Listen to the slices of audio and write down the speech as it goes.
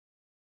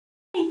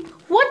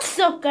What's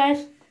up,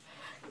 guys?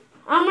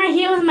 I'm right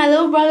here with my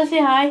little brother.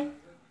 Say hi.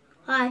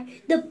 Hi,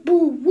 the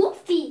Boo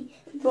Wolfie.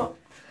 But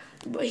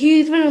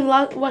he's been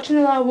watching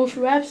a lot of Wolfie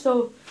rap,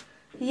 so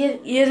he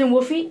isn't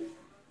Wolfie.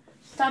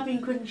 Stop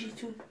being cringy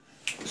too.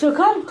 So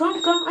come.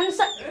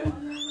 Understand?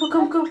 So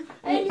come.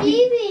 I'm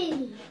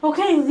leaving.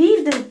 Okay,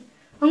 leave then.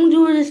 I'm gonna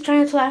do this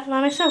trying to laugh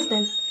by myself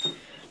then.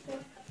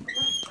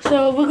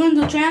 So we're gonna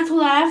do trying to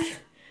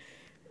laugh,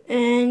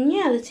 and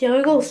yeah, let's see how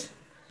it goes.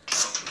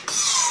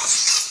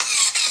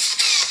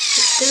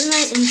 This is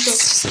my intro.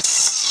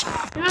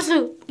 And also,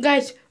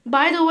 guys,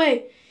 by the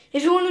way,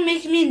 if you want to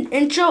make me an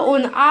intro or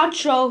an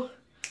outro,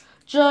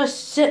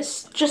 just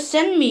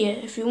send me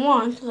it if you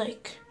want.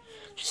 Like,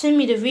 just send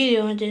me the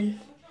video and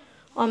then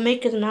I'll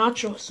make it an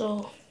outro.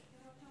 So,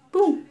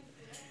 boom.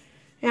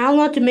 And I don't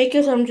know how to make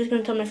it, so I'm just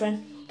gonna tell my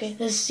friend. Okay,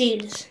 let's see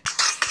this.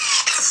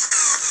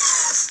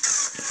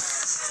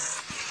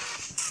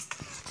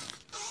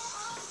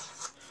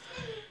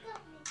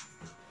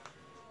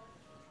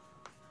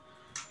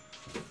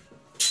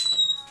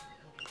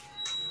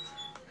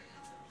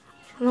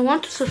 I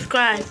want to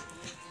subscribe.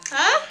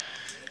 Huh?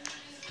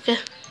 Okay.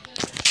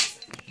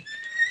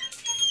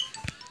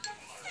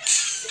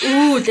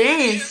 Ooh,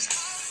 damn.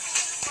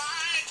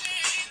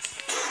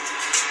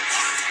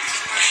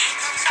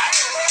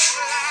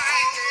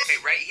 Hey,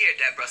 right here,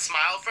 Deborah.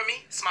 Smile for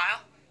me.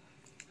 Smile.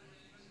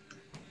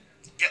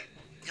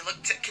 You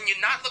look. Can you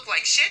not look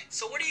like shit?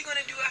 So what are you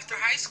gonna do after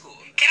high school?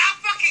 Can I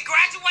fucking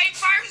graduate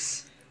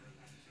first?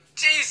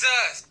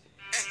 Jesus.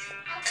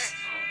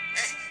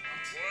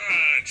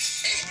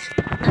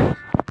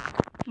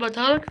 But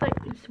that looks like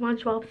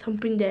SpongeBob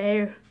thumping the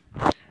air.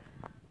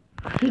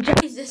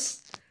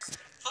 Jesus.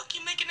 Fuck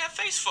you making that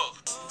face for?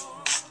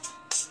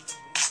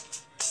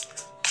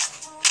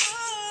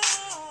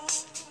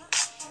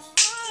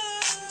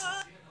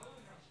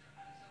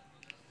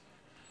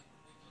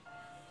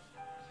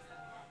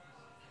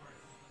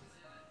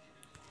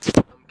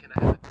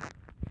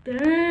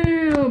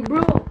 Damn,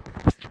 bro.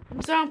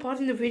 I'm sorry I'm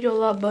pausing the video a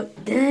lot,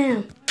 but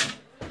damn.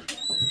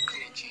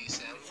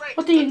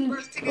 What do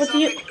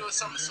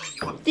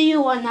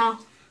you want now?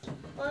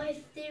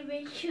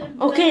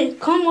 Okay,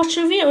 come watch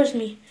the video with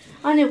me.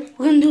 And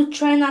we're gonna do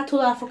try not to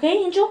laugh, okay,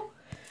 Angel?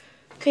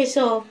 Okay,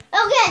 so.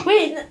 Okay.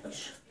 Wait,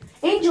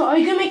 Angel, are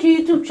you gonna make a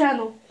YouTube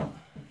channel?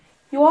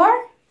 You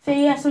are?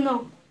 Say yes or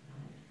no.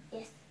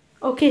 Yes.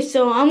 Okay,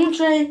 so I'm gonna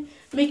try to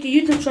make a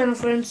YouTube channel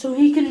for him so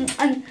he can.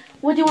 And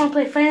what do you want to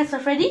play? Five Nights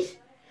at Freddy's?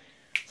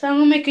 So I'm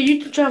gonna make a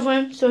YouTube channel for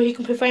him so he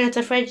can play Five Nights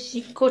at Freddy's.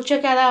 You can go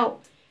check that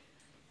out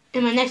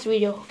in my next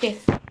video. Okay.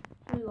 Here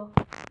we go.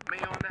 Me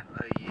on that?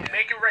 Yeah.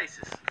 Make it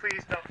racist.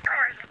 Please don't.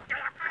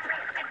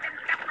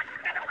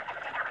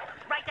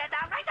 Write that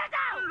down.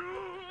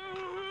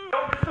 Yo,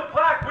 Mr.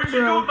 Black, what you do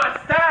with my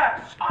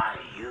stash? I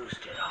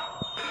used it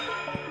all.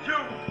 You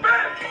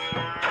bitch!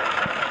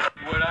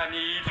 What I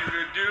need you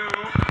to do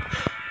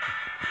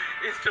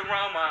is to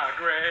round my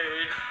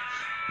grave.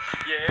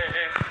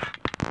 Yeah.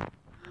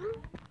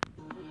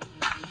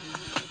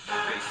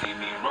 They see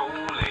me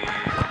rolling.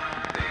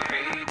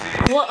 They hate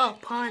it. What a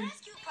pun.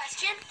 Ask you a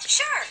question?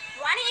 Sure.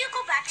 Why don't you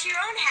go back to your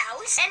own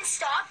house and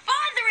stop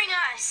bothering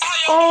us?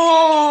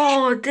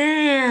 Oh,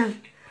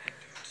 damn.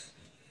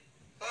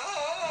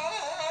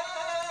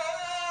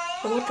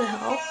 What the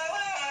hell? Are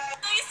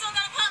you still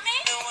gonna pump me?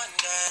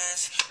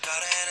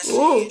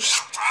 Ooh.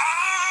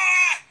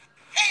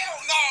 Hell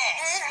no!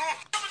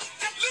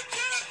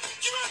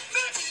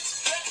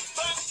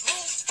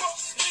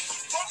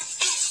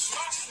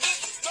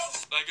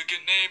 Like a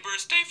good neighbor,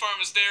 State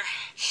Farm is there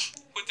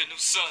with the new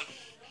son.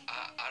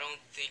 I don't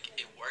think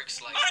it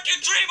works like. I can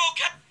dream,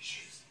 okay?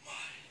 She's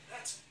mine.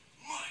 That's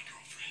my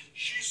girlfriend.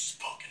 She's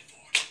spoken for.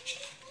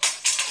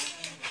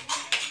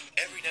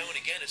 Every now and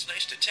again, it's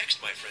nice to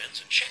text my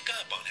friends and check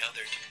up on how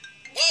they're doing.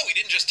 Whoa, we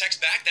didn't just text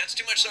back. That's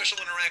too much social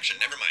interaction.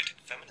 Never mind.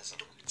 Feminism.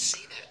 Don't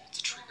say that. It's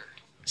a trigger.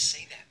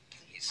 Say that,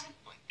 please.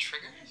 What,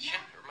 trigger? Yeah,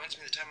 it reminds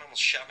me of the time I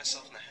almost shot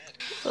myself in the head.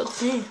 Oh,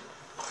 damn.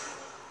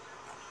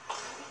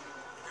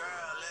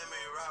 Girl, let me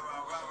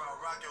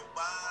rock your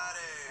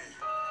body.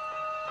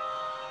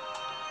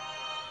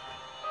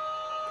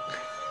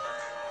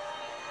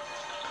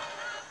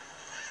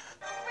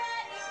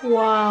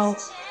 Wow.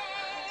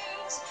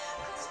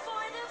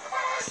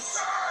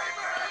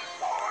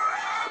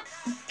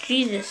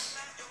 Jesus.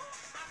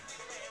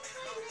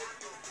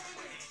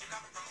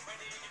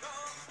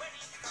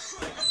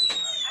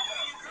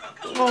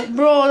 Oh,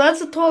 bro,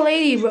 that's a tall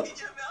lady, bro.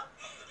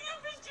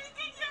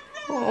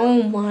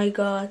 Oh my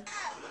god.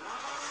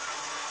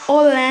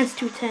 All Lance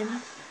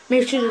 210.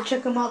 Make sure to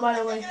check them out, by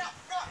the way.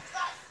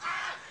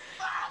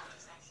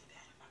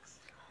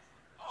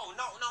 Oh,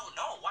 no.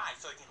 Why?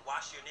 So you can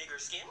wash your nigger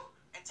skin?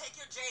 And take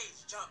your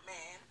J's, jump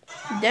man.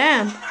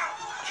 Damn.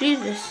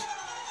 Jesus.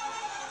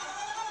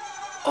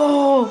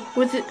 Oh,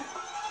 with it.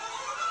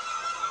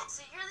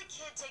 So you're the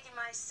kid taking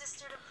my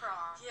sister to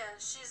prom. Yeah,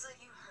 she's like,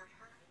 you hurt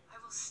her. I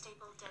will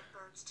staple dead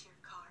birds to your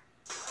car.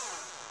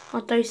 I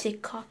thought you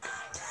said cock.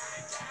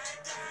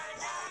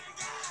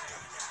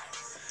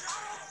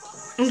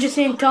 I'm just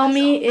saying, tell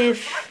me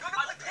if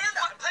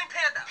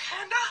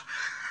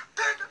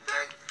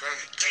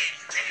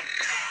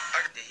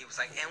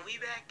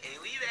back. Can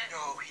you leave it?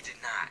 No, he did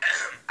not.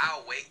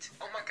 I'll wait.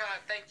 Oh my God,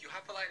 thank you. How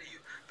polite of you.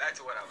 Back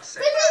to what I was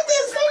saying. When I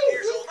was 7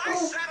 years old, I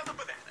sat on a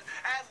banana.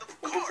 And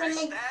of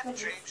course, that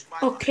changed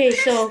my life. Okay,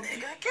 so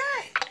Okay.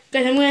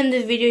 guys, I'm gonna end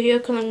this video here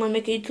because I'm gonna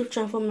make a YouTube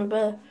channel for my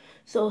brother.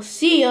 So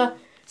see ya.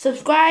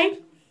 Subscribe,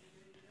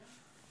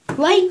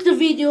 like the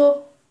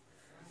video,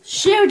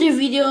 share the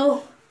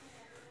video,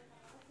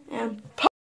 and